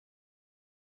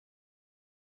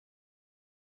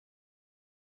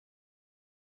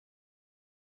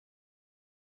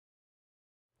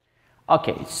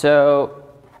Okay, so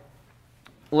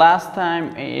last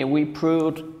time we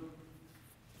proved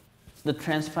the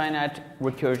transfinite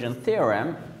recursion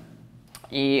theorem.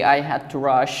 I had to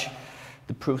rush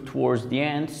the proof towards the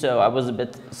end, so I was a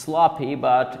bit sloppy,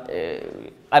 but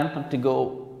I don't want to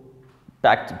go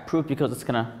back to the proof because it's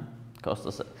going to cost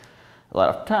us a lot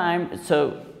of time.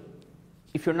 So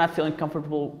if you're not feeling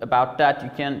comfortable about that,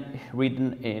 you can read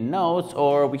in notes,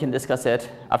 or we can discuss it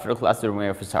after the class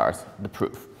during FSRs, the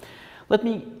proof. Let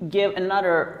me give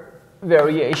another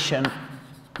variation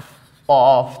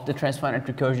of the transfinite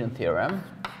recursion theorem.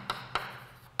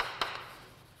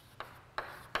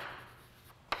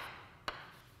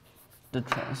 The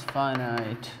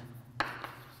transfinite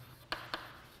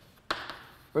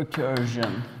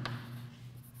recursion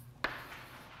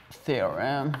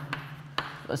theorem,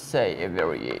 let's say a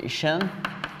variation.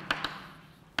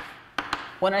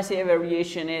 When I say a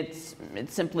variation, it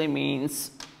simply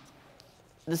means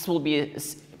this will be a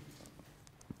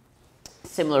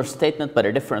similar statement but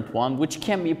a different one, which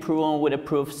can be proven with a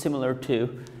proof similar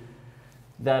to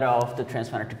that of the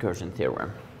transfinite recursion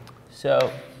theorem.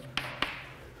 So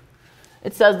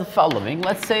it says the following.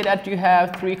 Let's say that you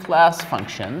have three class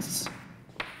functions.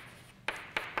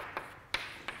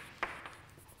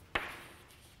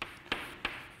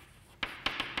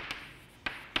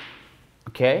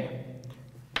 Okay.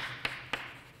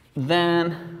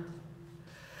 Then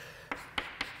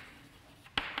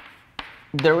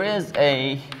there is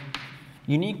a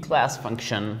unique class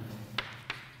function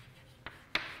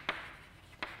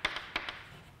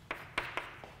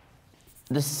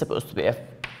this is supposed to be f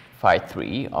phi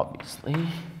 3, obviously,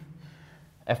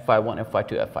 f phi 1, f phi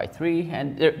 2, f phi 3,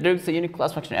 and there's a unique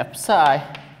class function f psi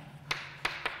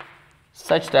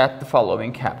such that the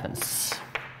following happens.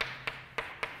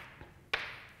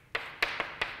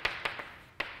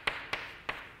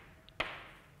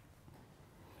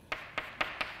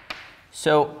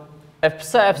 So f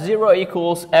psi f0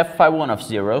 equals f phi 1 of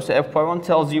 0. So f phi 1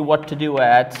 tells you what to do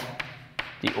at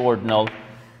the ordinal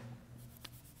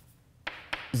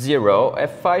 0.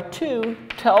 F phi 2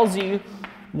 tells you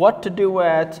what to do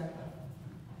at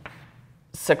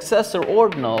successor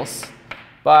ordinals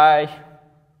by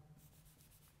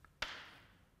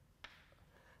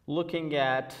looking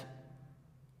at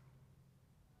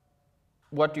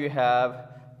what you have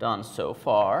done so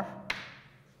far.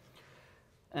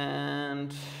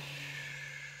 And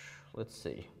let's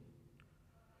see.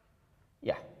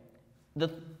 Yeah,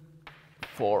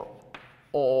 for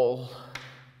all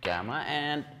gamma,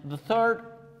 and the third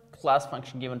class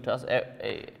function given to us,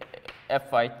 f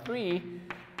phi 3,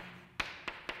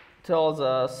 tells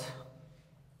us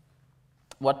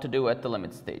what to do at the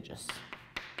limit stages.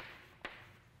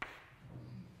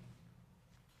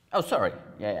 Oh, sorry.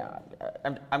 Yeah.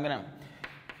 I'm gonna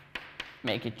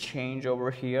make a change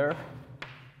over here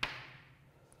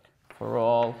for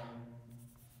all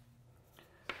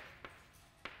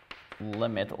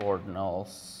limit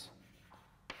ordinals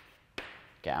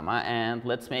gamma, and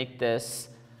let's make this,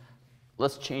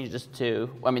 let's change this to,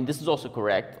 I mean, this is also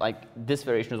correct, like this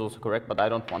variation is also correct, but I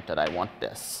don't want that, I want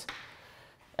this.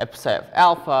 F psi of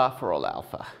alpha for all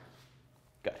alpha.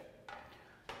 Good.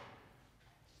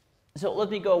 So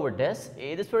let me go over this.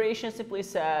 This variation simply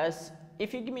says,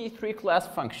 if you give me three class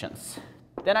functions,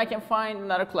 then I can find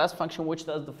another class function which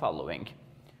does the following.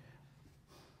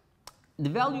 The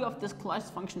value of this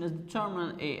class function is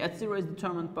determined, at 0 is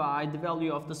determined by the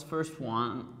value of this first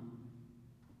one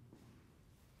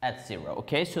at 0.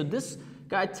 Okay, so this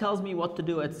guy tells me what to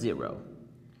do at 0.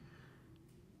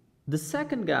 The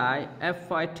second guy, f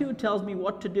phi 2, tells me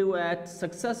what to do at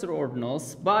successor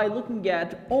ordinals by looking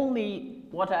at only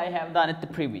what I have done at the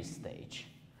previous stage.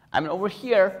 I mean, over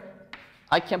here,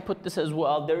 I can put this as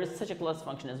well. There is such a class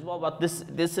function as well, but this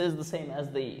is the same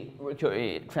as the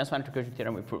transfinite recursion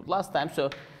theorem we proved last time. So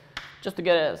just to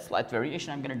get a slight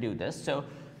variation, I'm going to do this. So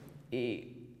the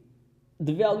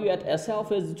value at S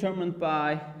alpha is determined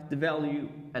by the value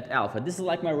at alpha. This is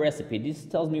like my recipe. This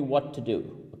tells me what to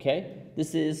do. Okay?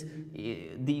 This is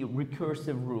the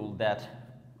recursive rule that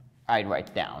I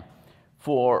write down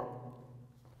for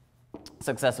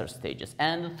successor stages.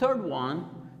 And the third one,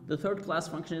 the third class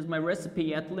function, is my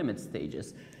recipe at limit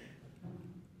stages.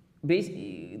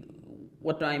 Basically,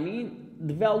 what do I mean?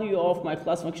 The value of my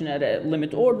class function at a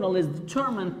limit ordinal is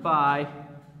determined by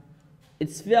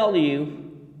its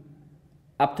value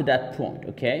up to that point,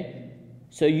 okay?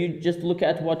 So you just look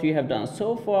at what you have done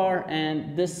so far,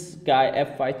 and this guy,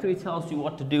 f phi 3, tells you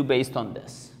what to do based on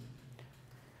this.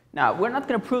 Now, we're not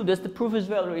going to prove this. The proof is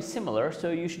very similar,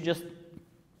 so you should just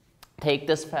take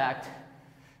this fact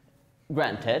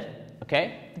granted,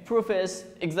 okay? The proof is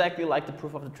exactly like the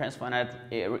proof of the transfinite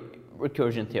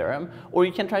recursion theorem, or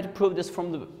you can try to prove this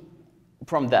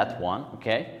from that one,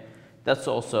 okay? That's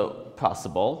also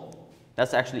possible.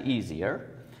 That's actually easier.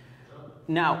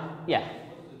 Now, yeah.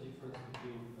 What's the difference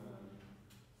between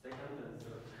second and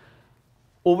third?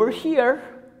 Over here,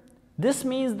 this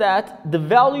means that the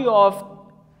value of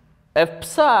f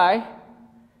psi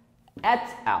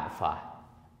at alpha.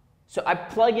 So I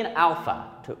plug in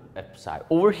alpha to f psi.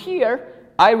 Over here,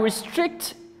 I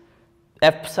restrict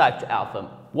f psi to alpha.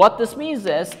 What this means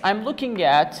is I'm looking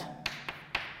at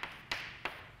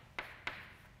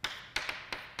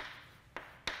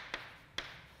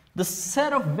the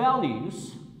set of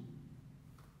values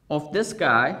of this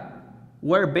guy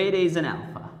where beta is an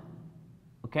alpha.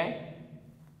 Okay?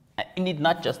 Indeed,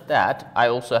 not just that, I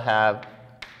also have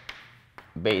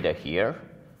beta here.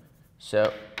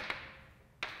 So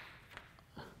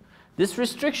this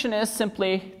restriction is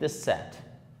simply this set.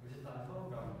 Is it alpha or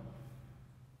gamma?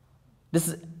 This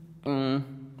is,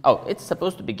 oh, it's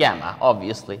supposed to be gamma,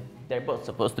 obviously. They're both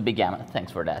supposed to be gamma.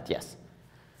 Thanks for that, yes.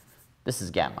 This is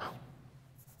gamma.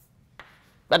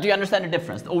 But do you understand the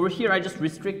difference? Over here, I just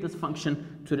restrict this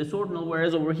function to this ordinal,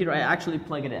 whereas over here, I actually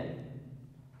plug it in.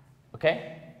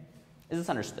 Okay? Is this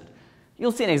understood?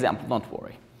 You'll see an example, don't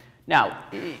worry. Now,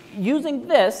 using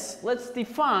this, let's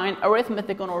define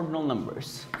arithmetic on ordinal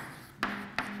numbers.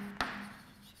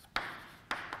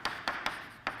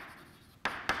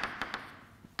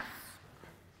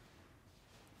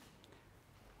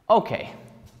 Okay.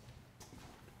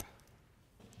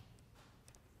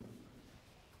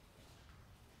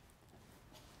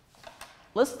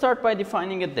 Let's start by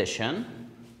defining addition.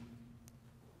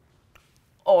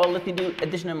 Or let me do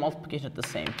addition and multiplication at the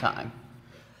same time.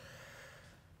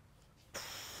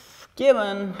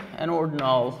 Given an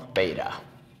ordinal beta,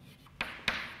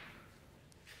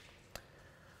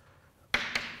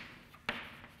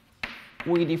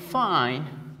 we define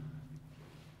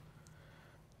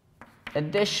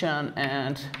addition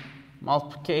and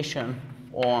multiplication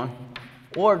on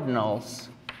ordinals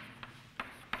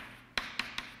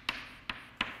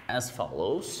as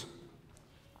follows.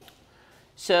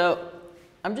 So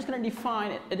I'm just going to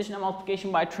define addition and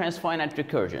multiplication by transfinite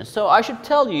recursion. So I should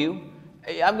tell you,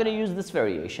 I'm going to use this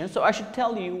variation, so I should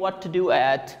tell you what to do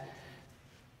at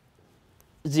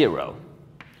 0.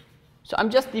 So I'm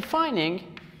just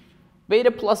defining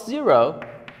beta plus 0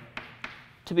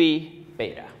 to be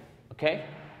beta, okay?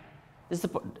 This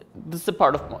is the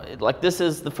part of, like, this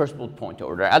is the first bullet point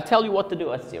order. I'll tell you what to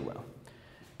do at 0.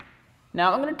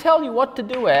 Now I'm going to tell you what to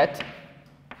do at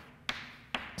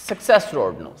successor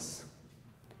ordinals.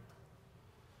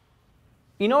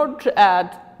 In order to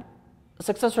add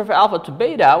successor of alpha to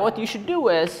beta, what you should do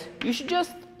is you should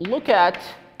just look at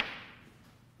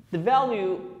the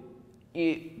value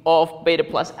of beta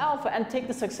plus alpha and take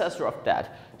the successor of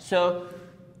that. So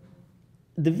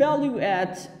the value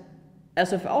at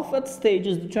S of alpha stage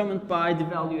is determined by the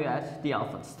value at the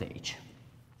alpha stage.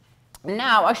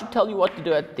 Now I should tell you what to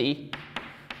do at the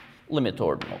limit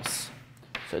ordinals.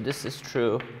 So this is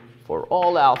true for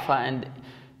all alpha, and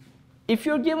if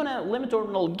you're given a limit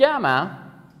ordinal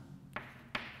gamma,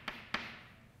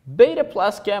 beta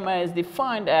plus gamma is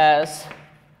defined as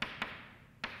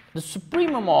the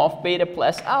supremum of beta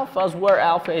plus alphas where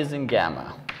alpha is in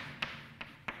gamma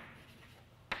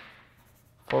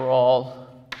for all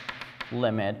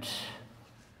limit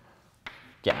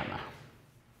gamma.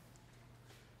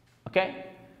 Okay?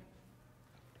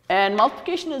 And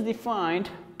multiplication is defined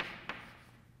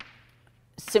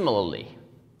similarly.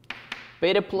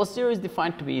 Beta plus 0 is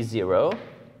defined to be 0.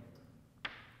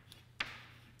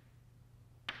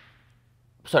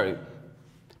 Sorry,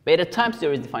 beta times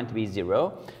 0 is defined to be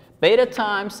 0. Beta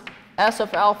times S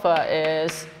of alpha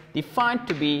is defined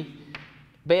to be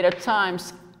beta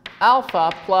times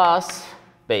alpha plus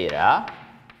beta.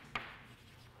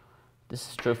 This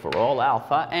is true for all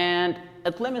alpha. And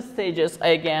at limit stages, I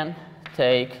again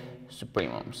take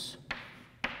supremums.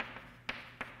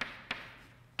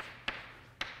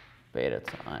 Beta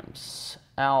times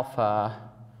alpha,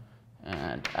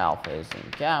 and alpha is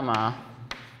in gamma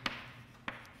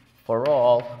for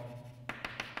all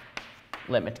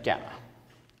limit gamma.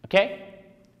 Okay?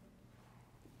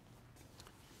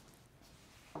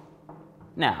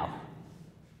 Now,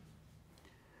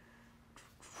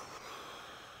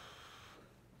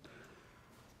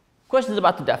 questions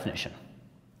about the definition.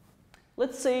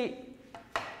 Let's see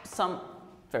some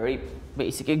very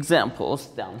basic examples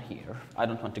down here. I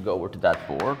don't want to go over to that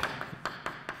board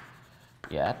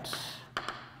yet.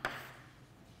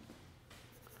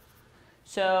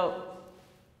 So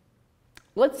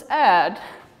let's add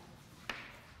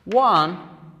 1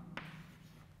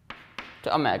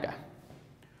 to omega.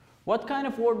 What kind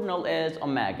of ordinal is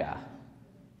omega?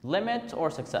 Limit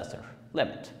or successor?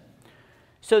 Limit.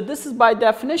 So this is by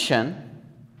definition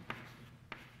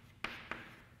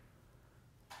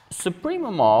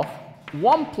supremum of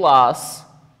 1 plus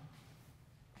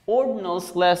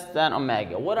ordinals less than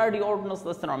omega. What are the ordinals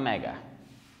less than omega?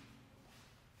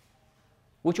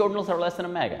 Which ordinals are less than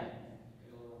omega?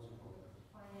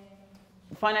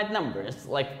 Finite numbers,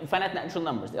 like finite natural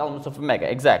numbers, the elements of omega,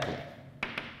 exactly.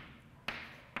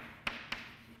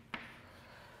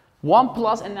 1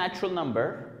 plus a natural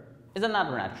number is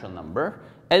another natural number.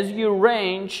 As you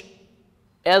range,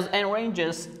 as n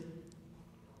ranges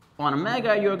on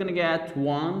omega, you're going to get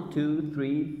 1, 2,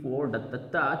 3, 4, dot,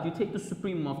 dot, dot. You take the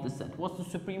supremum of the set. What's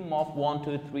the supremum of 1,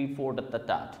 2, 3, 4, dot, dot,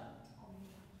 dot?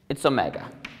 It's omega.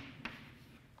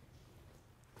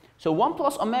 So 1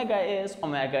 plus omega is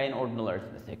omega in ordinal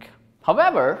arithmetic.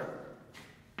 However,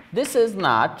 this is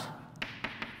not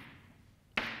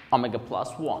omega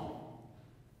plus 1.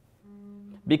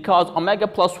 Because omega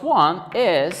plus 1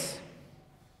 is,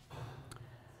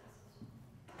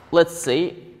 let's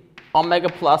see, omega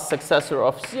plus successor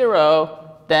of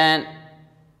 0, then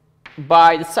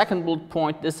by the second bullet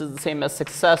point, this is the same as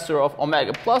successor of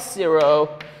omega plus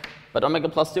 0, but omega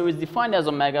plus 0 is defined as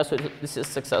omega, so this is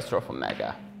successor of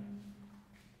omega.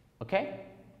 Okay?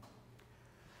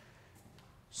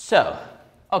 So,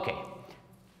 okay.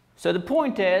 So the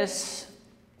point is,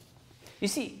 you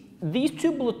see, these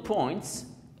two bullet points,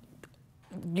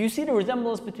 you see the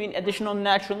resemblance between additional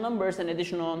natural numbers and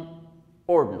additional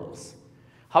ordinals.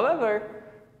 However,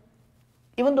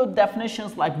 even though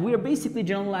definitions like we are basically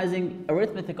generalizing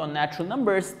arithmetic on natural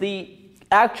numbers, the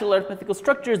actual arithmetical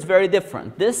structure is very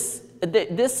different. This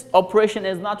operation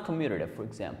is not commutative, for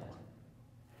example.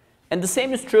 And the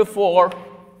same is true for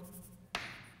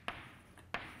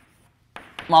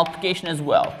multiplication as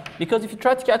well. Because if you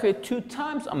try to calculate 2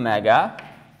 times omega,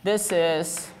 this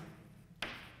is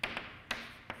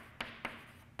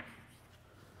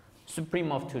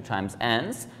supreme of 2 times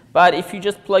n's. But if you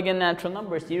just plug in natural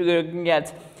numbers, you're going to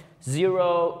get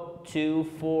 0, 2,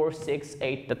 4, 6,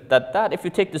 8, dot, dot, dot. If you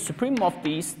take the supreme of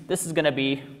these, this is going to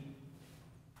be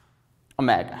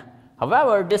omega.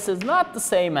 However, this is not the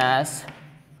same as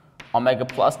omega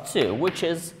plus 2, which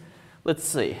is, let's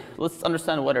see, let's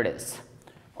understand what it is.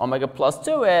 Omega plus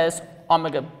 2 is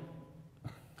omega,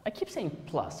 I keep saying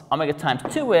plus. Omega times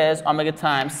 2 is omega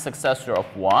times successor of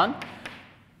 1.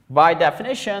 By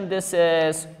definition, this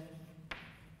is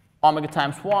omega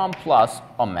times 1 plus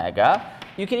omega.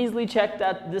 You can easily check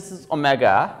that this is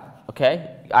omega,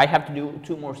 okay? I have to do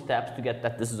 2 more steps to get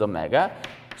that this is omega.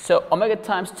 So omega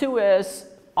times 2 is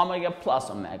omega plus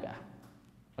omega,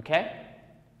 okay?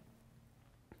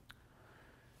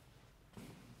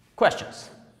 Questions?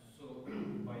 So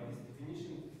by this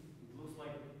definition, it looks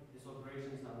like these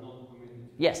operations are not commutative.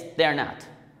 Yes, they're not.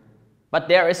 But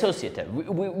they're associative.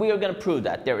 We are going to prove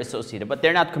that they're associative, but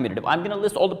they're not commutative. I'm going to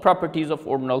list all the properties of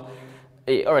ordinal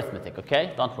arithmetic,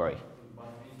 okay? Don't worry.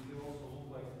 But it will also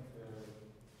look like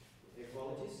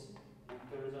equalities. It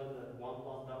turns out that 1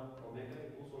 plus omega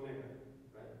equals omega,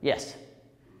 right? Yes.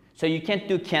 So you can't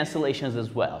do cancellations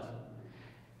as well.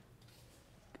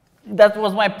 That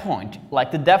was my point.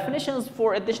 Like the definitions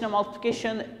for addition and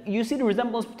multiplication, you see the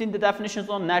resemblance between the definitions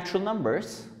on natural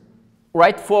numbers.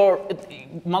 Right, for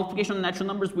multiplication on natural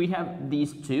numbers, we have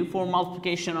these two. For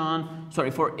multiplication on,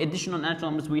 for addition on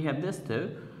natural numbers, we have this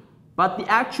two. But the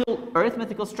actual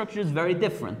arithmetical structure is very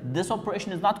different. This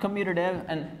operation is not commutative,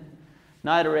 and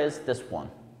neither is this one.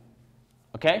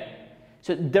 Okay?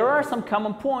 So there are some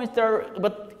common points there,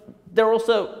 but they're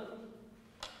also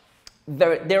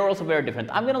very different.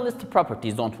 I'm going to list the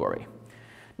properties, don't worry.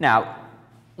 Now,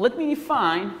 let me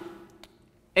define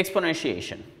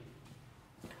exponentiation.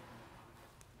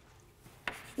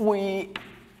 We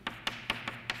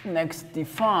next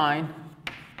define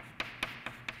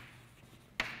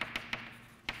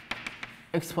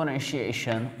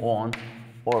exponentiation on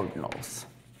ordinals.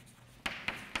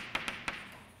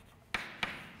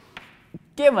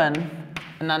 Given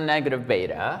a non-negative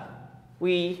beta,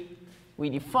 we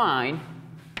define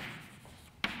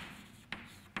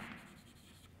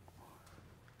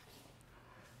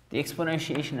the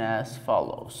exponentiation as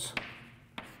follows.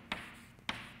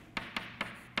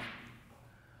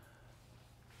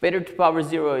 Beta to the power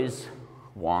 0 is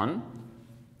 1.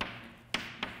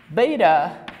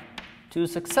 Beta to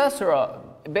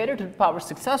the power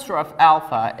successor of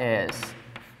alpha is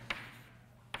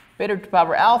beta to the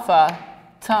power alpha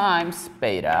times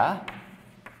beta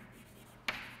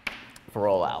for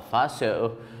all alpha.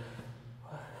 So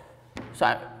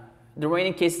the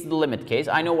remaining case is the limit case.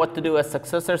 I know what to do at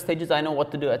successor stages. I know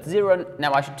what to do at 0.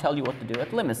 Now I should tell you what to do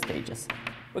at limit stages.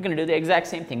 We're going to do the exact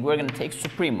same thing. We're going to take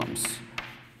supremums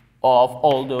of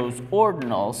all those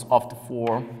ordinals of the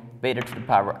form beta to the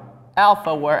power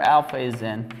alpha, where alpha is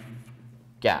in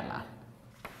gamma.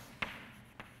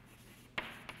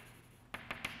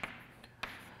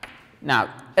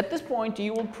 Now, at this point,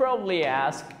 you will probably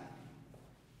ask,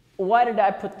 why did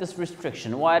I put this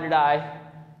restriction? Why did I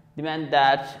demand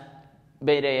that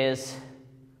beta is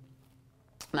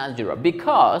not 0?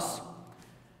 Because,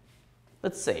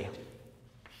 let's say,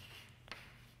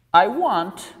 I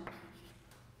want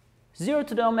 0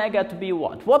 to the omega to be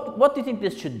what? What do you think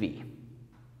this should be?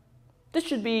 This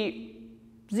should be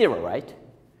 0, right?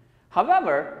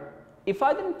 However, if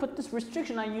I didn't put this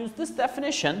restriction, I used this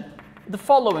definition, the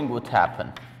following would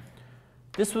happen.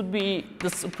 This would be the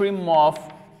supremum of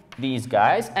these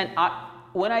guys, and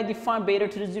when I define beta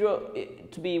to the 0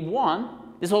 to be 1,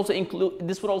 this would also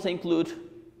include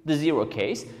the 0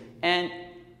 case, and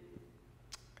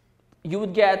you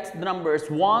would get the numbers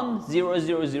 1, 0,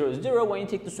 0, 0, 0. When you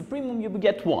take the supremum, you would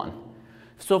get 1.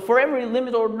 So for every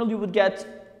limit ordinal, you would get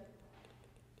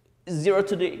 0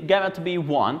 to the gamma to be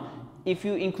 1 if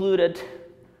you included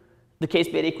the case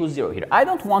beta equals 0 here. I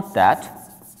don't want that.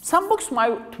 Some books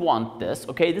might want this,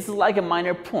 okay? This is like a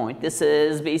minor point. This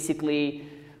is basically,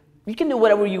 you can do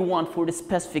whatever you want for the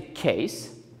specific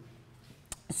case.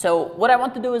 So what I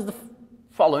want to do is the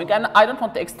following, and I don't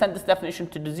want to extend this definition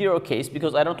to the 0 case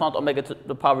because I don't want omega to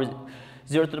the power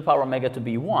 0 to the power omega to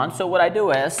be 1. So what I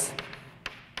do is,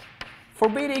 for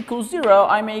beta equals 0,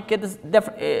 I make it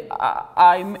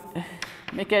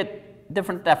make a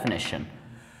different definition.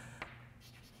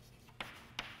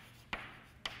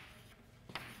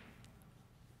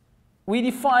 We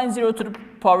define 0 to the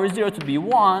power 0 to be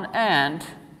 1 and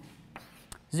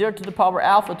 0 to the power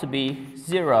alpha to be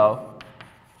 0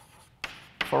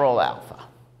 for all alpha.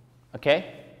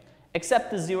 Okay?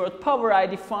 Except the 0th power, I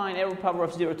define every power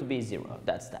of 0 to be 0.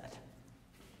 That's that.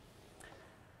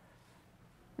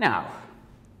 Now,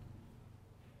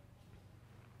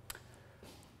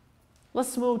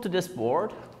 let's move to this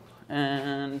board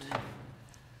and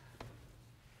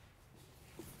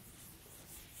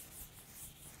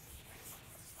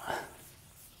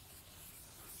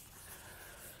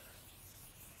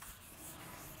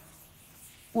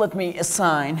let me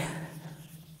assign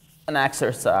an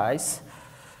exercise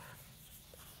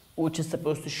which is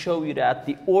supposed to show you that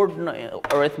the ordinal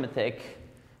arithmetic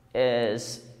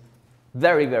is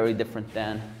very, very different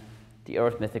than the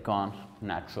arithmetic on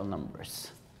natural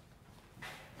numbers.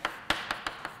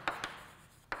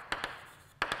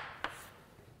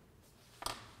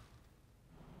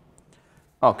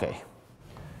 Okay.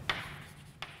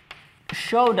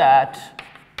 Show that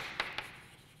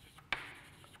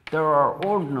there are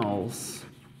ordinals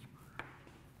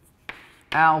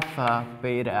alpha,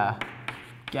 beta,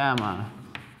 gamma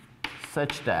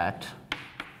such that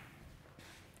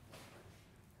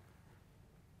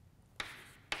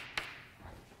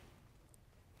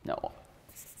no,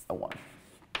 I want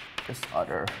this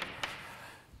other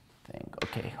thing.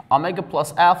 Okay, omega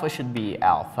plus alpha should be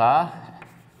alpha,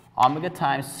 omega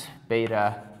times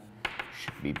beta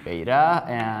should be beta,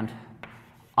 and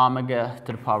omega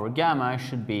to the power gamma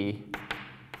should be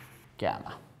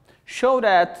gamma. Show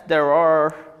that there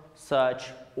are such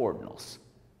ordinals.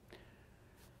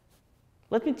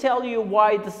 Let me tell you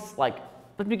why this,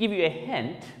 let me give you a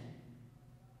hint.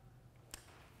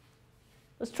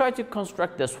 Let's try to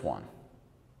construct this one.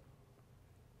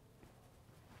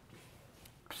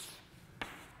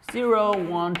 0,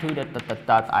 1, 2, dot, dot, dot,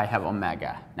 dot, I have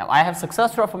omega. Now I have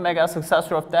successor of omega,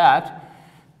 successor of that.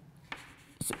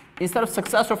 So instead of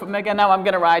successor of omega, now I'm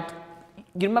going to write,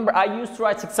 you remember I used to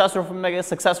write successor of omega,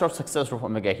 successor of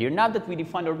omega here. Now that we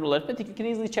defined ordinal arithmetic, you can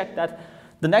easily check that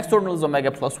the next ordinal is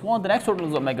omega plus 1, the next ordinal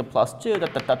is omega plus 2,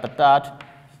 dot, dot, dot, dot, dot.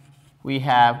 We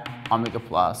have omega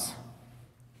plus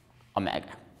omega,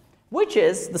 which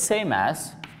is the same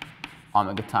as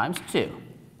omega times 2.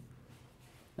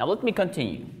 Now let me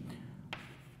continue.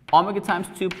 Omega times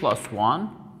 2 plus 1,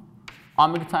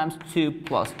 omega times 2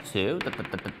 plus 2, dot,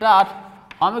 dot, dot, dot, dot,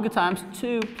 omega times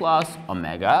 2 plus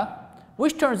omega,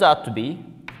 which turns out to be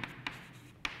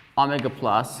omega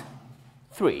plus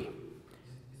 3. Is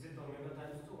it omega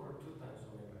times 2 or 2 times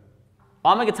omega?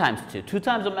 Omega times 2. 2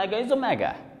 times omega is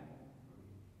omega.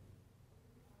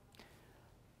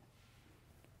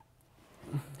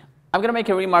 I'm going to make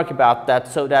a remark about that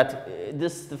so that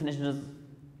this definition is,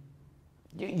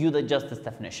 you adjust this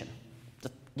definition.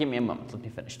 Just give me a moment, let me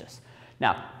finish this.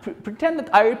 Now, pretend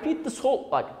that I repeat this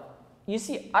whole, you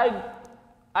see, I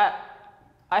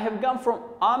I have gone from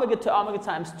omega to omega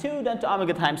times 2, then to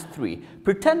omega times 3.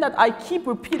 Pretend that I keep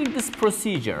repeating this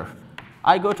procedure.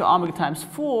 I go to omega times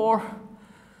 4,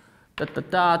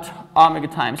 omega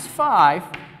times 5,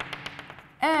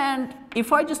 and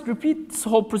if I just repeat this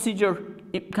whole procedure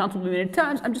countably many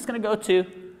times, I'm just going to go to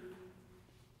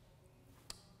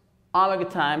omega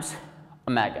times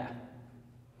omega.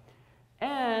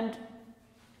 And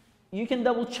you can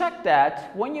double check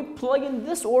that when you plug in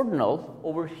this ordinal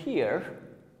over here,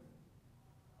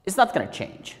 it's not going to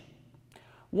change.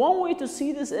 One way to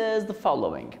see this is the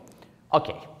following.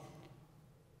 Okay.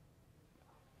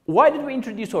 Why did we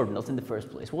introduce ordinals in the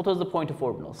first place? What was the point of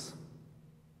ordinals?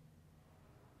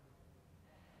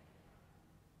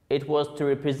 It was to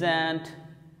represent,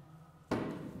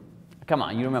 come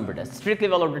on, you remember this, strictly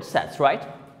well-ordered sets, right?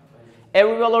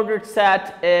 Every well-ordered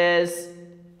set is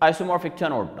isomorphic to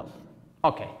an ordinal.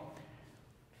 Okay.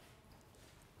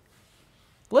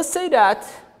 Let's say that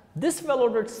this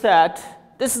well-ordered set,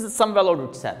 this is some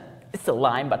well-ordered set. It's a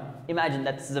line, but imagine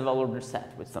that this is a well-ordered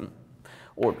set with some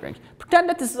ordering. Pretend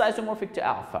that this is isomorphic to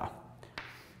alpha.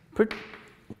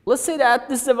 Let's say that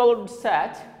this is a well-ordered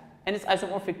set and it's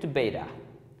isomorphic to beta.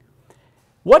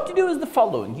 What you do is the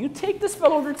following. You take this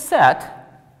well-ordered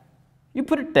set, you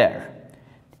put it there.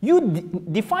 You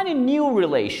define a new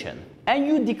relation and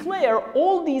you declare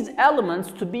all these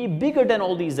elements to be bigger than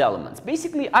all these elements.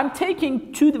 Basically, I'm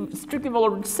taking two strictly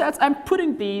well-ordered sets, I'm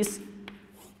putting these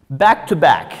back to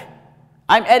back.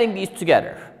 I'm adding these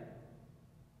together.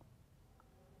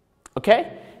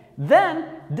 Okay?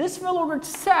 Then this well-ordered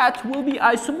set will be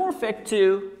isomorphic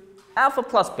to alpha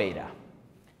plus beta.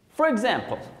 For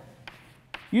example,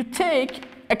 you take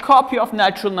a copy of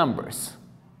natural numbers.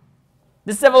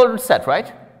 This is a well-ordered set,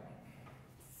 right?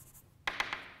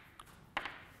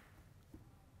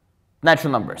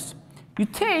 Natural numbers. You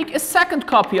take a second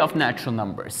copy of natural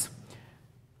numbers.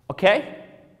 Okay?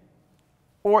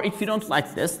 Or if you don't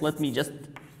like this, let me just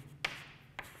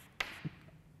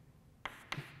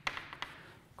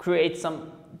create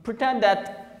some, pretend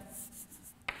that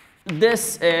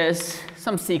this is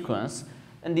some sequence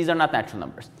and these are not natural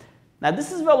numbers. Now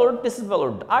this is well-ordered, this is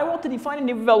well-ordered. I want to define a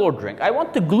new well-ordering. I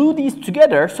want to glue these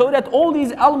together so that all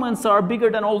these elements are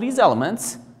bigger than all these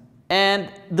elements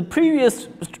and the previous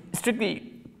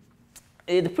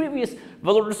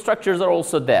well-ordered structures are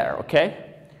also there, okay?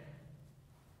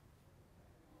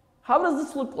 How does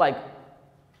this look like?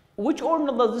 Which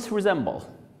ordinal does this resemble?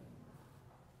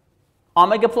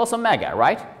 Omega plus omega,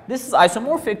 right? This is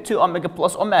isomorphic to omega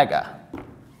plus omega.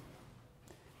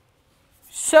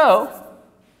 So,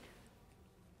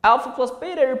 alpha plus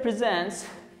beta represents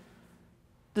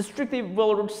the strictly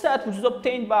well-ordered set, which is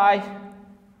obtained by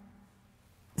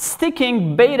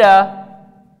sticking beta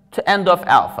to end of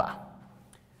alpha.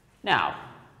 Now,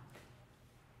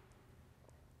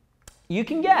 you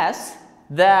can guess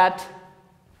that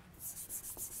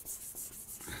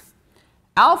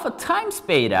alpha times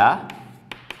beta,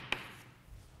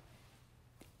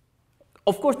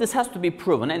 of course this has to be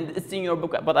proven and it's in your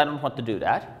book, but I don't want to do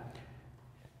that.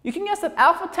 You can guess that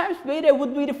alpha times beta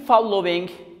would be the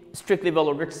following strictly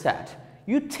well-ordered set.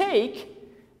 You take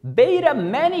beta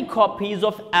many copies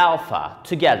of alpha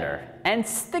together and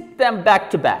stick them back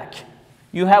to back.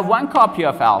 You have one copy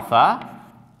of alpha,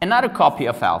 another copy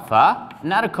of alpha,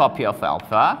 another copy of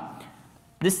alpha.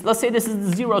 Let's say this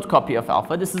is the 0th copy of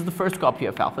alpha, this is the first copy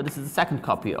of alpha, this is the second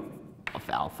copy of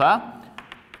alpha.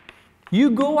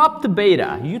 You go up to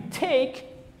beta, you take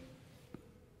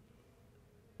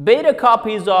beta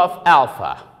copies of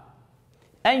alpha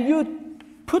and you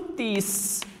put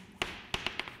these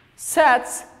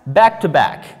sets back to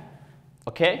back,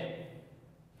 okay?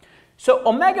 So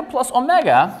omega plus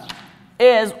omega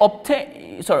is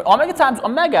obtained, omega times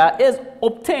omega is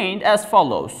obtained as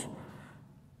follows.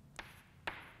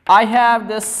 I have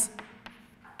this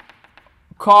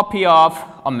copy of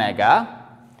omega.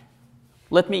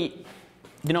 Let me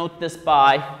denote this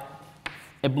by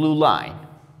a blue line.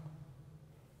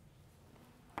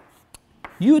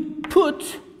 You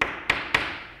put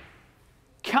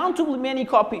countably many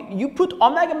copies, you put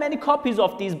omega many copies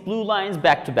of these blue lines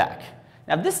back to back.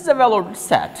 Now this is a well-ordered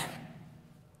set.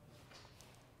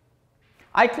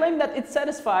 I claim that it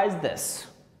satisfies this.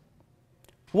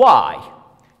 Why?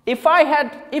 If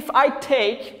I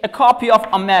take a copy of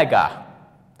omega,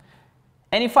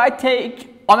 and if I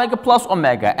take omega plus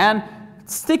omega and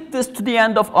stick this to the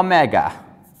end of omega,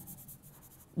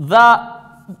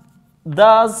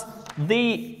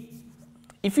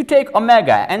 if you take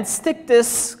omega and stick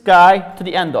this guy to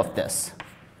the end of this,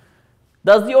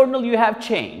 does the ordinal you have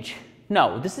change?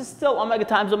 No, this is still omega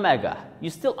times omega. You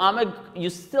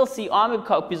still see omega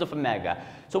copies of omega.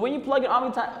 So when you plug in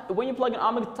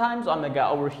omega times omega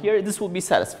over here, this will be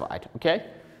satisfied, okay?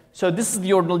 So this is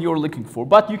the ordinal you're looking for.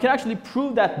 But you can actually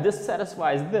prove that this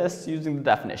satisfies this using the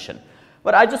definition.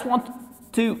 But I just want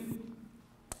to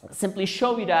simply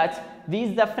show you that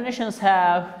these definitions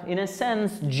have, in a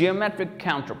sense, geometric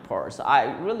counterparts.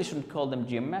 I really shouldn't call them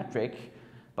geometric,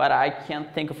 but I can't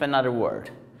think of another word,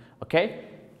 okay?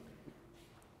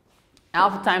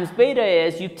 Alpha times beta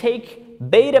is you take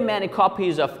beta many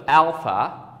copies of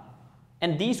alpha,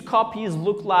 and these copies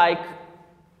look like,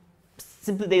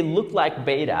 simply they look like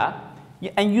beta,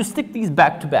 and you stick these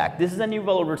back to back. This is a new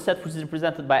well-ordered set which is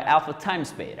represented by alpha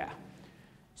times beta.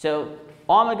 So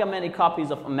omega many copies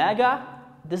of omega,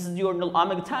 this is the ordinal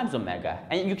omega times omega.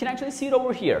 And you can actually see it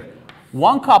over here.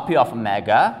 One copy of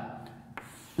omega,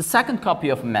 the second copy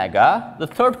of omega, the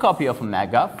third copy of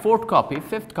omega, fourth copy,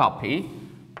 fifth copy.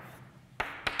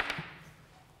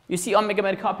 You see omega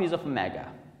many copies of omega,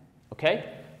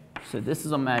 okay? So this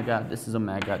is omega, this is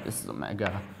omega, this is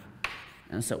omega,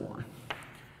 and so on.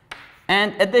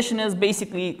 And addition is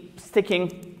basically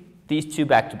sticking these two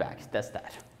back to back. That's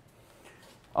that.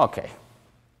 Okay.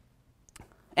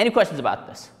 Any questions about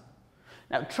this?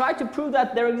 Now try to prove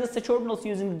that there exist such ordinals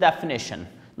using the definition,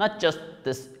 not just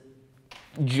this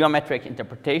geometric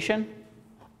interpretation.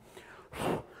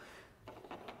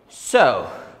 So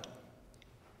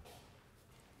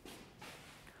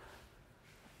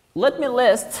let me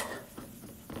list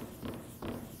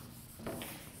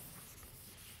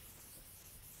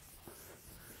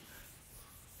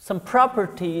some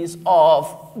properties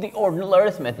of the ordinal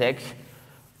arithmetic,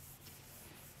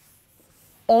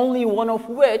 only one of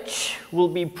which will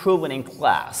be proven in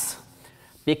class,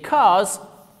 because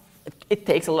it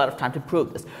takes a lot of time to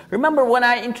prove this. Remember when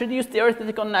I introduced the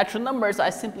arithmetic on natural numbers, I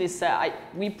simply said,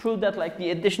 we proved that like the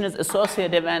addition is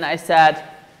associative, and I said,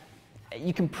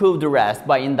 you can prove the rest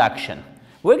by induction.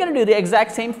 We're going to do the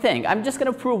exact same thing. I'm just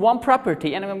going to prove one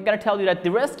property, and I'm going to tell you that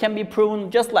the rest can be proven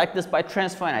just like this by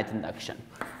transfinite induction.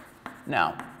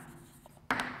 Now,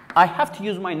 I have to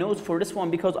use my notes for this one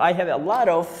because I have a lot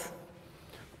of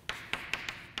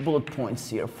bullet points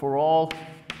here. For all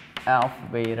alpha,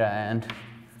 beta, and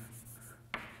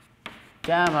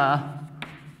gamma,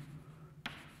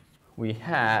 we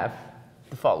have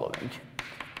the following.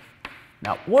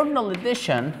 Now, ordinal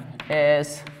addition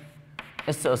is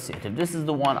associative. This is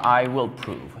the one I will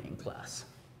prove in class.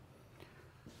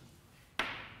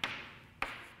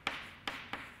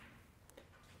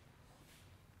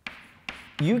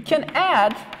 You can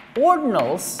add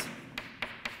ordinals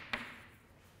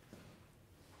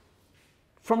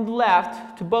from the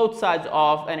left to both sides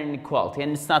of an inequality,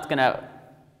 and it's not going to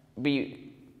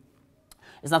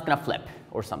flip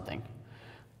or something.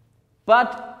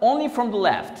 But only from the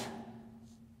left.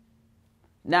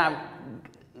 Now,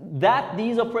 that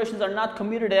these operations are not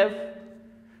commutative,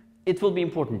 it will be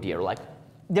important here. Like,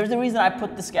 there's a reason I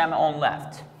put this gamma on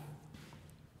left.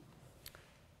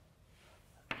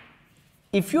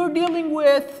 If you're dealing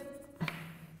with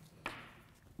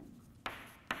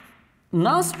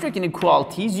non-strict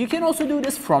inequalities, you can also do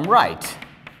this from right.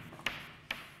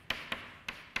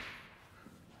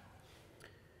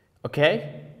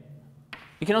 Okay?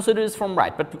 You can also do this from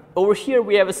right, but over here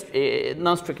we have a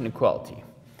non-strict inequality.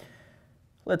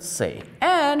 Let's say,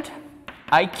 and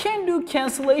I can do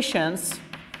cancellations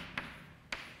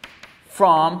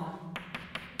from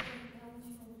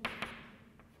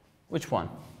which one?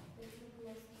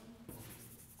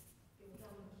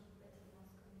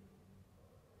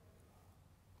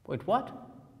 Wait, what?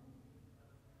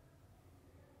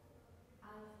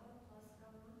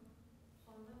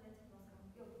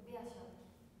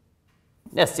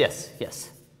 Yes, yes,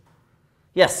 yes.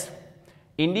 Yes.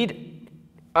 Indeed,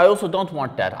 I also don't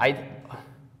want that.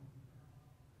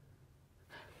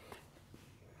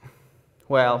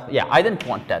 Well, yeah, I didn't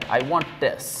want that. I want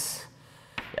this.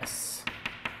 Yes.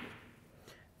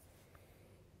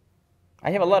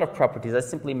 I have a lot of properties. I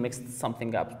simply mixed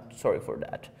something up. Sorry for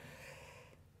that.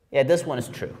 Yeah, this one is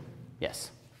true.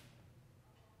 Yes.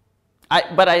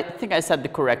 But I think I said the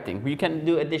correct thing. You can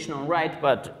do addition on right,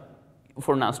 but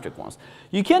for non-strict ones.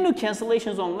 You can do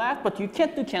cancellations on left, but you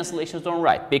can't do cancellations on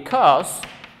right, because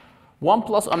 1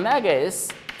 plus omega is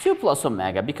 2 plus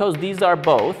omega, because these are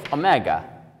both omega.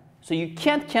 So you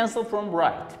can't cancel from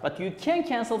right, but you can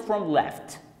cancel from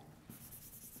left.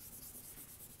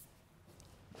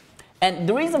 And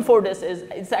the reason for this is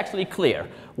it's actually clear.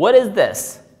 What is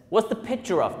this? What's the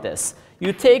picture of this?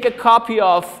 You take a copy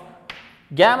of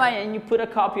gamma and you put a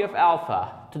copy of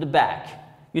alpha to the back.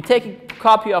 You take a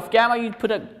copy of gamma, you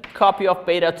put a copy of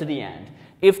beta to the end.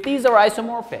 If these are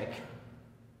isomorphic,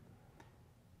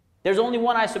 There's only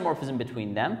one isomorphism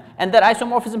between them, and that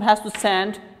isomorphism has to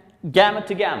send gamma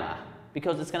to gamma,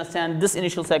 because it's going to send this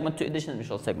initial segment to this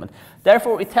initial segment.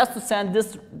 Therefore, it has to send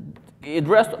this, the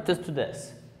rest of this to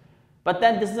this. But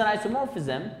then this is an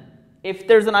isomorphism. If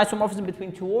there's an isomorphism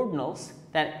between two ordinals,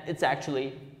 then it's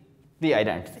actually the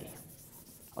identity.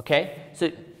 Okay?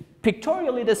 So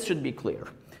pictorially, this should be clear.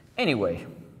 Anyway,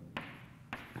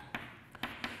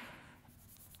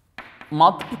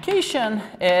 multiplication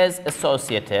is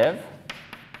associative,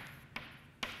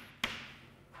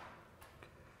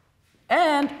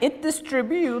 and it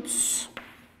distributes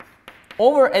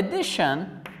over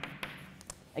addition,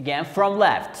 again, from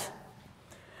left.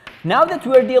 Now that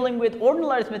we are dealing with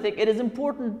ordinal arithmetic, it is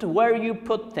important where you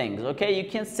put things, okay? You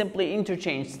can't simply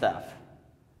interchange stuff.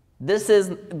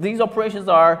 These operations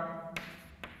are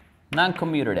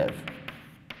non-commutative.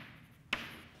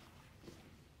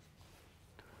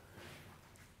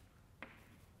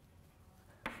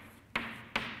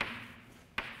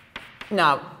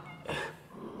 Now,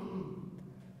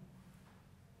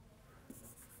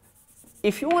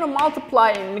 if you want to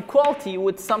multiply an inequality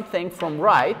with something from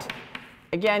right,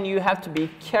 again, you have to be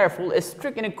careful. A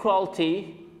strict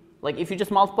inequality, like if you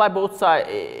just multiply both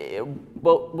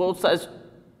sides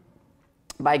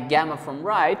by gamma from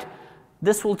right,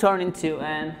 this will turn into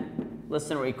n less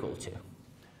than or equal to.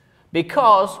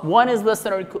 Because 1 is less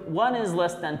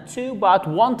than 2, but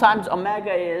 1 times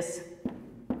omega is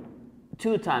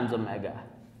 2 times omega.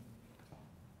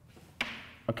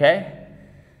 Okay?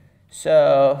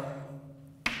 So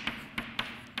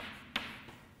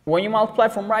when you multiply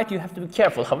from right, you have to be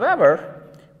careful. However,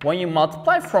 when you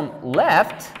multiply from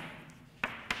left,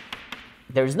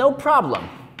 there's no problem.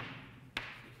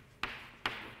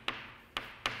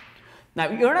 Now,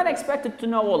 you're not expected to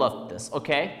know all of this,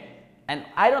 okay? And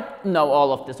I don't know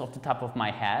all of this off the top of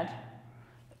my head.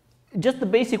 Just the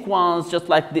basic ones, just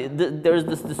like there's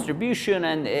this distribution,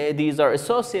 and these are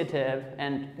associative,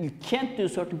 and you can't do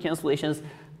certain cancellations.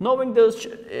 Knowing those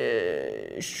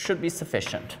should be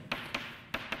sufficient.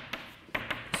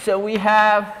 So we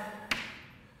have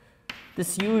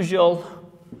this usual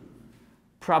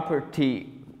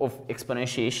property of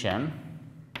exponentiation.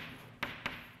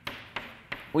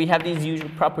 We have these usual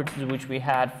properties which we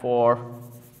had for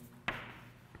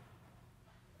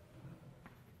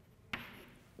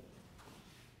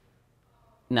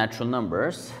natural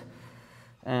numbers.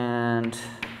 And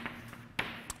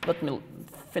let me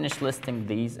finish listing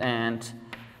these. And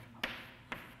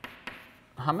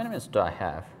how many minutes do I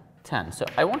have? 10. So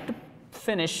I want to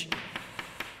finish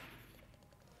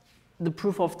the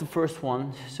proof of the first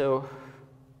one. So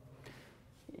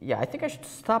yeah, I think I should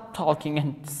stop talking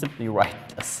and simply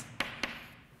write this.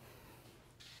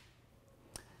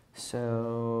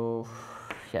 So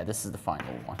yeah, this is the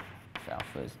final one. If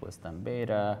alpha is less than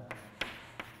beta.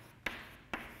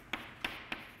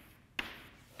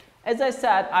 As I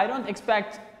said, I don't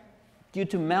expect you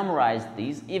to memorize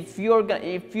these. If you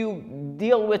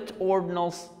deal with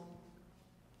ordinals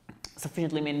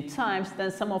sufficiently many times,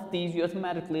 then some of these you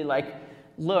automatically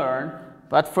learn.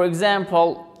 But for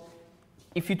example,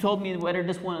 if you told me whether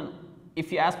this one,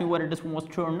 if you asked me whether this one was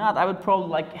true or not, I would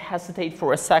probably hesitate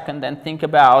for a second and think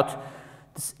about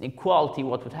this inequality,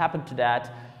 what would happen to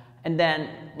that, and then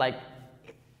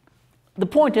the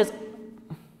point is,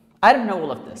 I don't know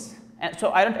all of this, and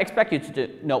so I don't expect you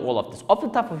to know all of this off the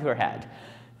top of your head.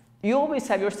 You always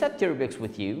have your set theory books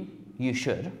with you. You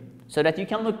should, so that you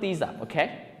can look these up,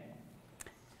 okay?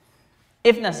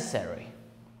 If necessary.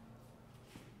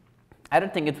 I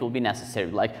don't think it will be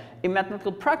necessary. Like in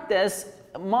mathematical practice,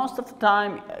 most of the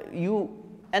time you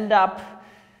end up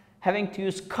having to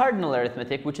use cardinal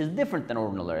arithmetic, which is different than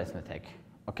ordinal arithmetic,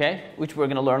 okay? Which we're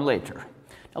going to learn later.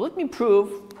 Now let me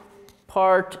prove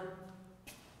part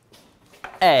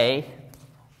A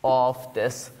of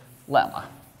this lemma.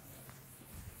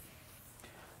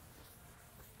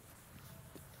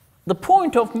 The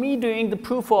point of me doing the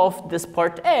proof of this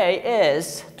part A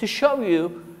is to show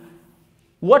you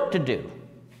what to do,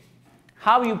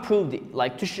 how you prove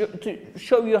to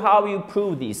show you how you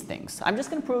prove these things. I'm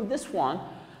just going to prove this one,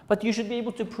 but you should be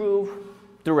able to prove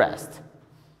the rest.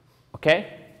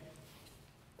 Okay?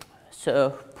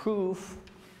 So proof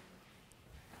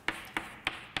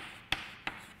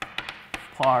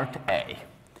part A.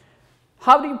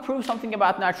 How do you prove something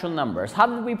about natural numbers? How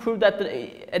did we prove that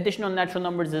the addition of natural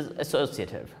numbers is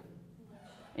associative?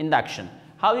 Induction.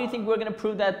 How do you think we're going to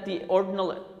prove that the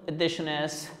ordinal addition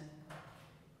is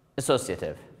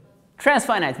associative?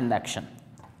 Transfinite induction.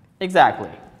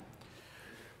 Exactly.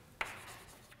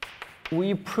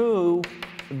 We prove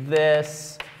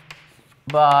this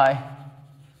by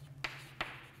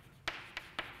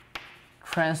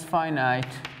transfinite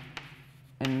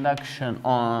induction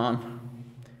on,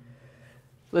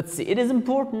 let's see, it is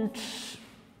important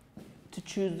to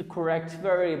choose the correct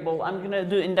variable. I'm going to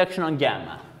do induction on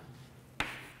gamma.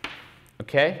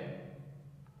 Okay?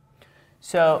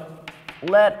 So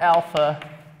let alpha,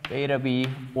 beta be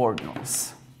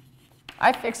ordinals.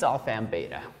 I fix alpha and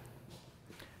beta.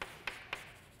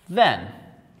 Then,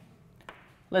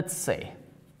 let's say,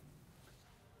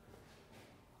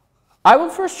 I will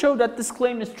first show that this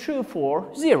claim is true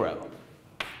for 0.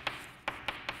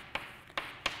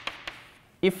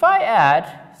 If I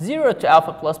add 0 to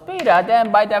alpha plus beta,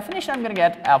 then by definition I'm going to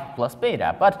get alpha plus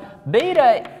beta. But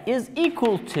beta is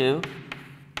equal to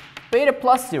beta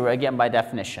plus 0 again by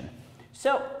definition.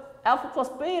 So alpha plus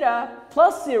beta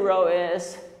plus 0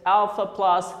 is alpha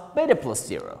plus beta plus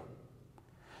 0.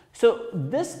 So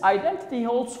this identity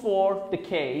holds for the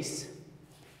case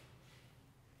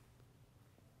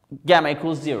gamma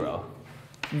equals 0.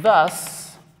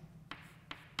 Thus,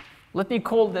 let me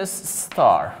call this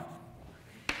star.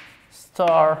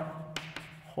 Star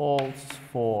holds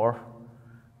for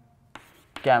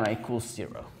gamma equals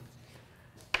 0.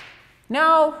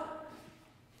 Now,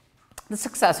 the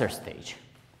successor stage.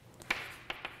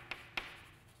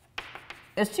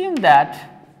 Assume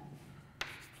that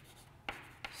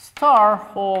star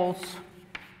holds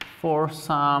for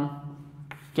some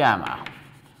gamma.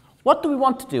 What do we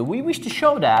want to do? We wish to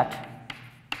show that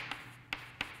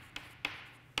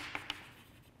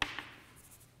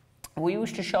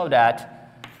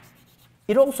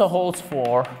it also holds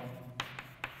for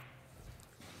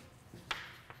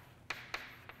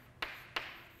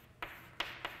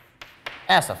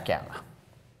S of gamma.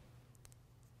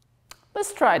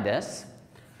 Let's try this.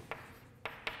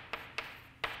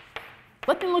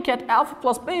 Let me look at alpha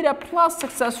plus beta plus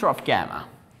successor of gamma.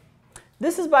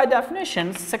 This is by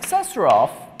definition successor of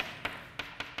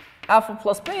alpha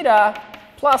plus beta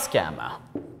plus gamma.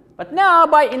 But now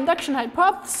by induction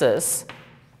hypothesis,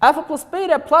 alpha plus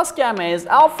beta plus gamma is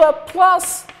alpha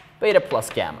plus beta plus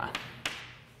gamma.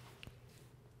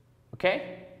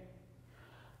 Okay?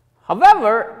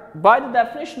 However, by the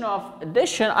definition of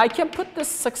addition, I can put this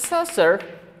successor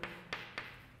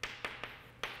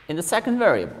in the second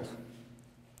variable.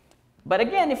 But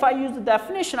again, if I use the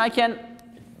definition, I can,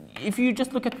 if you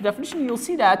just look at the definition, you'll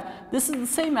see that this is the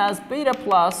same as beta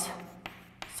plus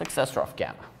successor of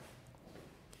gamma.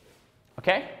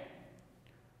 Okay?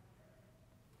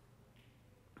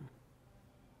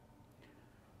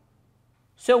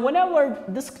 So whenever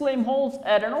this claim holds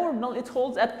at an ordinal, it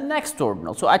holds at the next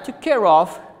ordinal. So I took care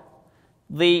of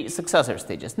the successor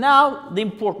stages. Now the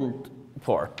important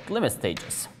part, limit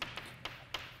stages.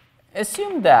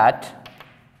 Assume that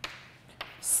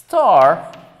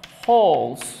star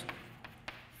holds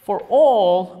for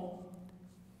all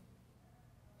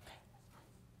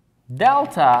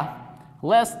delta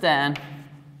less than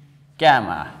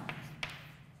gamma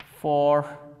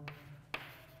for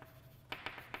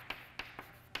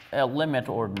a limit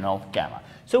ordinal gamma.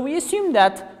 So we assume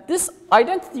that this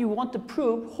identity we want to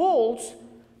prove holds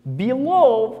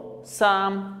below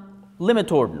some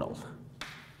limit ordinal.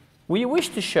 We wish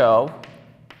to show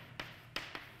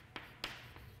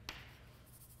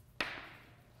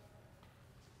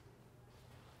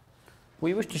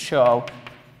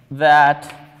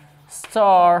that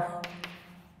star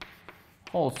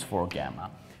holds for gamma.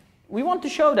 We want to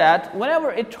show that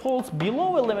whenever it holds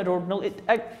below a limit ordinal,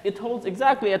 it holds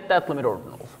exactly at that limit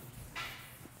ordinal.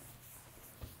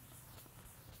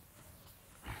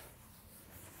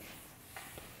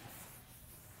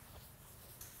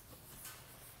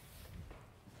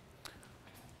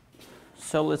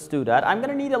 So let's do that. I'm going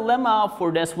to need a lemma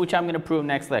for this, which I'm going to prove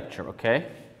next lecture, okay?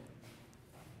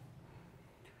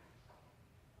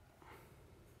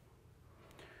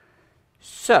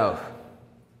 So,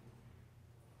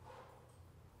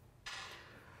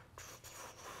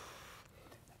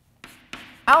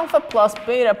 alpha plus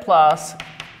beta plus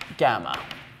gamma.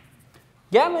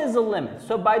 Gamma is a limit.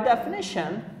 So by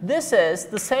definition, this is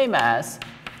the same as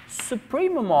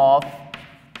supremum of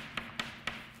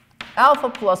alpha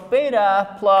plus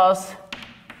beta plus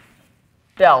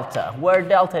delta, where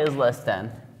delta is less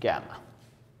than gamma.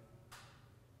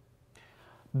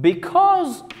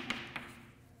 Because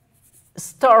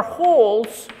star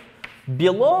holds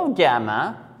below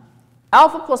gamma,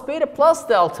 alpha plus beta plus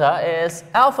delta is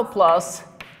alpha plus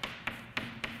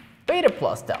beta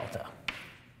plus delta.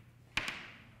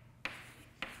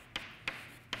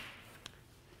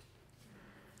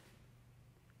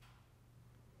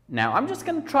 Now I'm just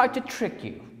going to try to trick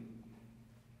you.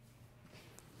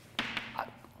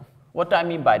 What do I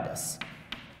mean by this?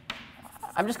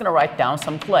 I'm just going to write down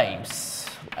some claims.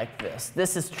 like this.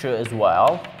 This is true as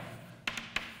well.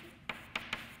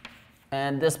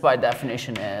 And this by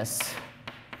definition is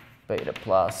beta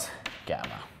plus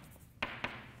gamma.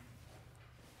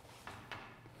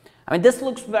 I mean, this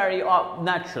looks very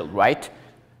natural, right?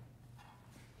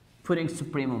 Putting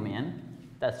supremum in,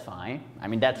 that's fine. I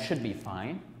mean, that should be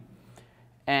fine.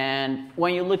 And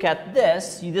when you look at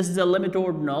this, this is a limit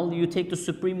ordinal. You take the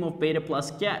supremum of beta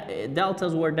plus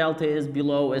deltas, where delta is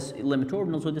below as limit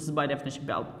ordinal. So this is by definition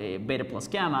beta plus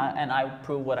gamma, and I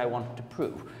prove what I wanted to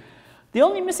prove. The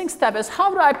only missing step is,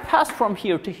 how do I pass from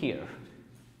here to here?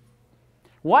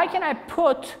 Why can I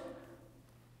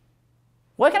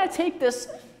take this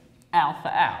alpha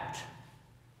out?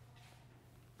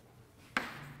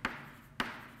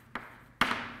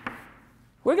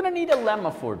 We're going to need a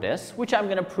lemma for this, which I'm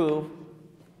going to prove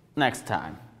next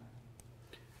time.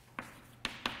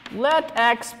 Let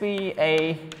X be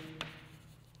a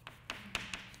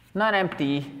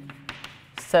non-empty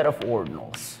set of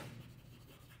ordinals.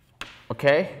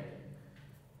 Okay?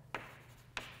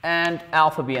 And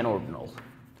alpha be an ordinal.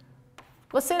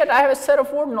 Let's say that I have a set of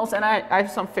ordinals and I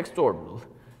have some fixed ordinal.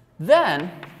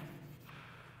 Then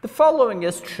the following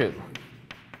is true.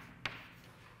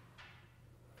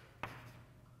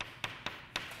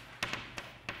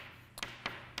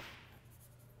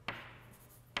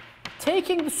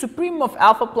 Taking the supremum of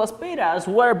alpha plus betas,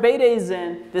 where beta is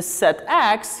in this set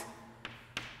X,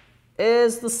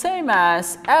 is the same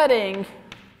as adding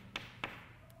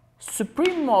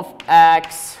supremum of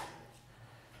X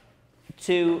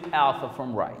to alpha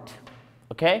from right.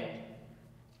 Okay?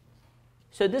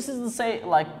 So this is the same,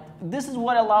 like, this is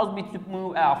what allows me to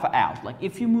move alpha out. Like,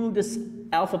 if you move this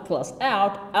alpha plus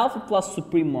out, alpha plus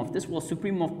supremum of this, well,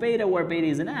 supremum of beta, where beta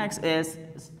is in X, is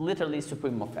literally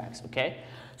supremum of X. Okay?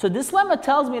 So this lemma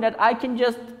tells me that I can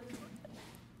just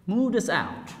move this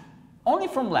out, only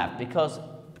from left, because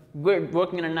we're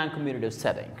working in a non-commutative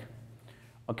setting.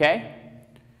 Okay?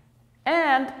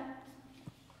 And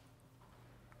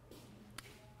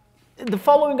the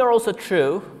following are also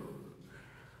true.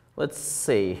 Let's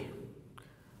see.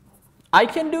 I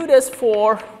can do this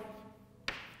for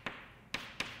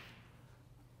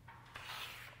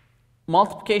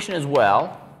multiplication as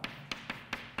well.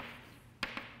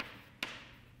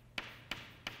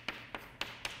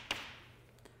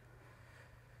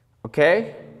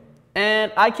 Okay?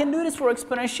 And I can do this for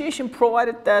exponentiation,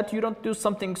 provided that you don't do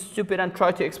something stupid and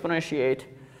try to exponentiate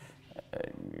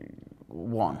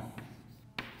 1.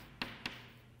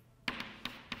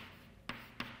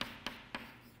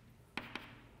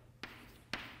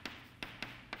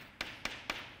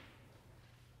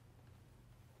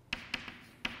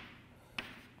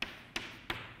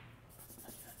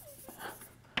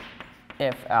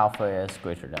 If alpha is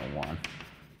greater than 1,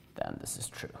 then this is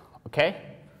true. Okay?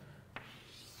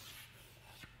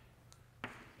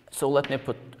 So let me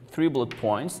put 3 bullet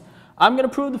points. I'm going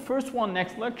to prove the first one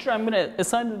next lecture. I'm going to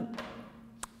assign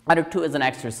the other 2 as an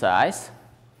exercise.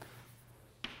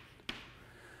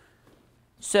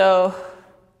 So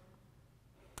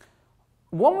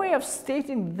one way of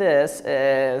stating this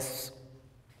is,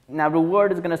 now the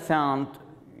word is going to sound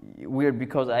weird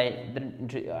because I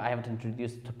haven't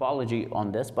introduced topology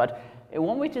on this, but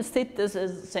one way to state this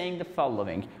is saying the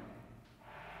following.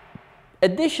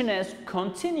 Addition is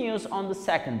continuous on the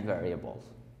second variable.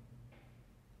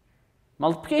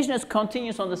 Multiplication is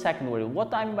continuous on the second variable.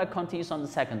 What do I mean by continuous on the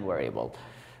second variable?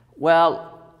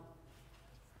 Well,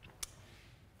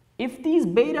 if these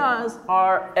betas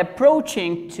are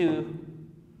approaching to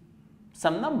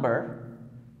some number,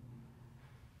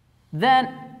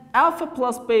 then alpha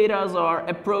plus betas are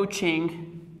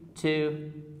approaching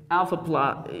to alpha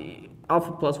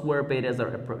plus where betas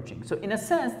are approaching. So in a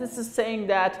sense, this is saying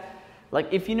that, like,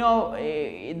 if you know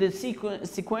the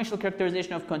sequential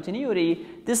characterization of continuity,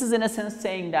 this is in a sense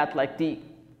saying that, like, the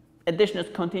addition is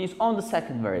continuous on the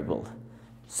second variable.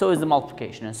 So is the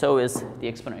multiplication, and so is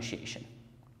the exponentiation.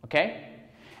 Okay?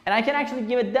 And I can actually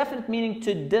give a definite meaning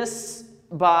to this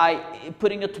by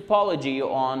putting a topology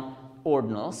on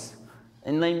ordinals,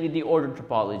 and namely the order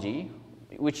topology,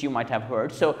 which you might have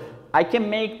heard. So I can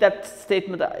make that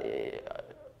statement.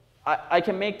 I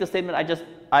can make the statement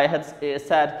I had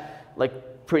said,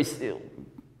 like,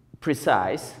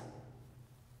 precise.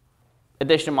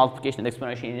 Addition, multiplication, and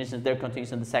exponentiation, they're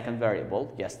continuous in the second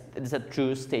variable. Yes, it is a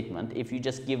true statement. If you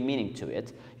just give meaning to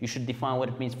it, you should define what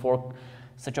it means for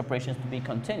such operations to be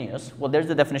continuous. Well, there's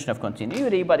the definition of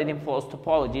continuity, but it involves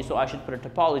topology, so I should put a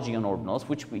topology on ordinals,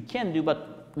 which we can do,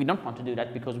 but we don't want to do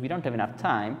that because we don't have enough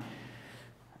time.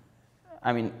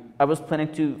 I mean, I was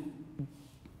planning to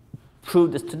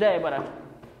prove this today, but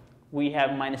we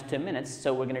have -2 minutes,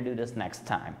 so we're going to do this next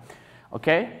time.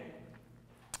 Okay?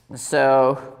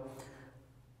 So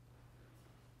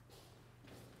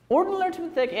ordinal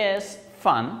arithmetic is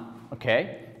fun,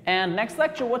 okay? And next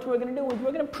lecture, what we're going to do is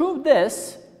we're going to prove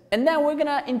this, and then we're going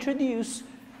to introduce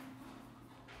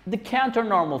the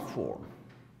counter-normal form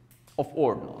of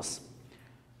ordinals.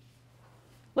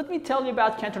 Let me tell you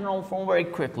about counter-normal form very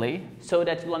quickly so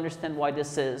that you'll understand why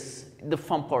this is the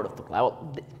fun part of the class.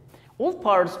 Well, all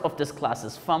parts of this class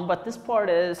is fun, but this part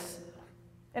is,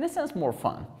 in a sense, more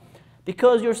fun.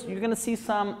 Because you're going to see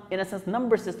some, in a sense,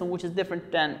 number system which is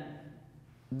different than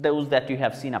those that you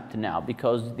have seen up to now,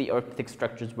 because the arithmetic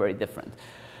structure is very different.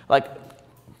 Like,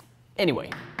 anyway,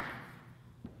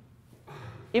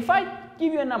 if I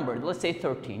give you a number, let's say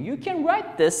 13, you can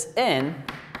write this in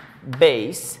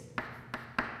base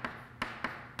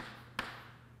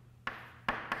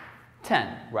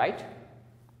 10, right?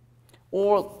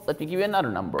 Or let me give you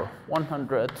another number,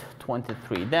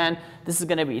 123. Then this is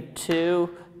going to be 2,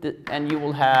 and you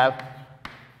will have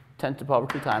 10 to the power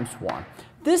 2 times 1.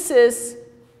 This is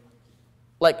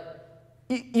like,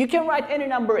 you can write any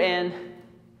number in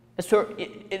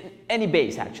any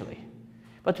base, actually.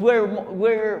 But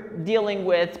we're dealing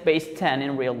with base 10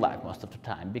 in real life most of the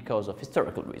time because of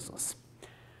historical reasons.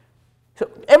 So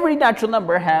every natural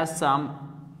number has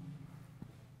some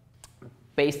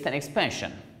base 10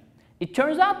 expansion. It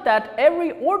turns out that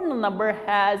every ordinal number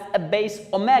has a base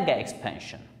omega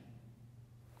expansion.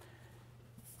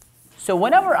 So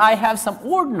whenever I have some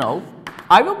ordinal,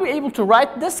 I will be able to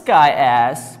write this guy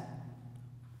as,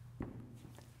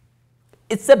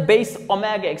 it's a base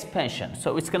omega expansion.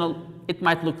 So it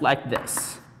might look like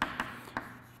this.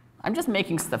 I'm just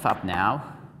making stuff up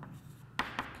now.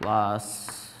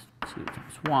 Plus 2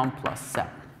 times 1 plus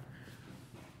 7.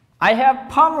 I have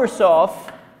powers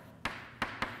of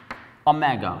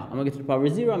omega. Omega to the power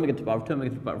 0, omega to the power 2, omega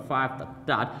to the power 5, dot,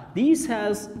 dot. These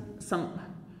have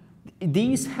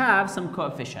some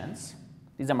coefficients.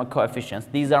 These are my coefficients.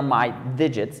 These are my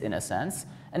digits, in a sense.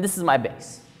 And this is my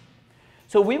base.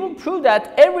 So we will prove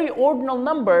that every ordinal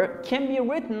number can be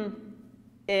written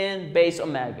in base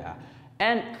omega.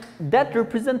 And that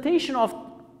representation of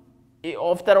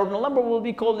that ordinal number will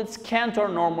be called its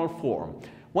counter-normal form.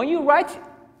 When you write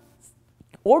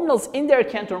ordinals in their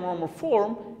counter-normal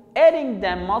form, adding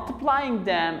them, multiplying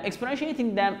them,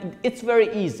 exponentiating them, it's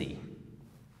very easy.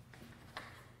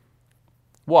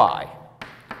 Why?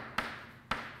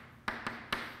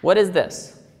 What is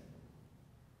this?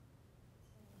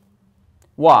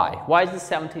 Why? Why is this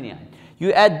 79?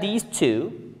 You add these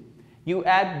two, you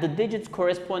add the digits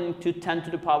corresponding to 10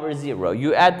 to the power 0,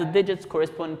 you add the digits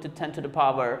corresponding to 10 to the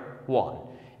power 1.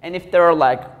 And if there are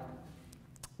like,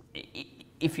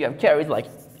 if you have carries, like,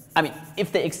 I mean,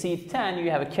 if they exceed 10,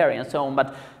 you have a carry and so on,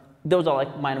 but those are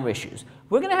like minor issues.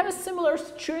 We're going to have a similar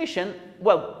situation,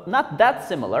 well, not that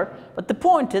similar, but the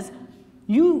point is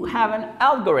you have an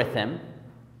algorithm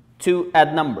to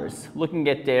add numbers, looking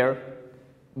at their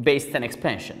base 10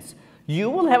 expansions. You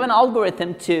will have an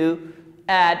algorithm to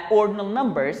add ordinal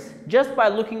numbers just by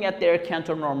looking at their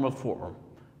counter-normal form.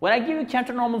 When I give you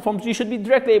counter-normal forms, you should be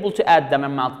directly able to add them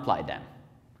and multiply them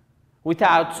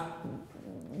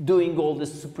without doing all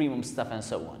this supremum stuff and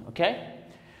so on, okay?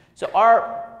 So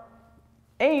our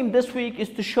aim this week is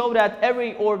to show that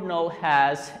every ordinal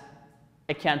has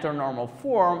a counter-normal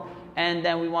form, and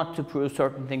then we want to prove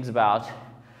certain things about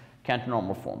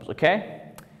counter-normal forms, okay?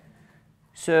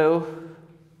 So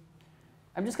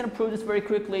I'm just going to prove this very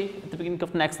quickly at the beginning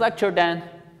of the next lecture, then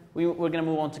we're going to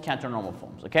move on to counter-normal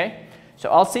forms, okay? So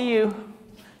I'll see you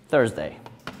Thursday.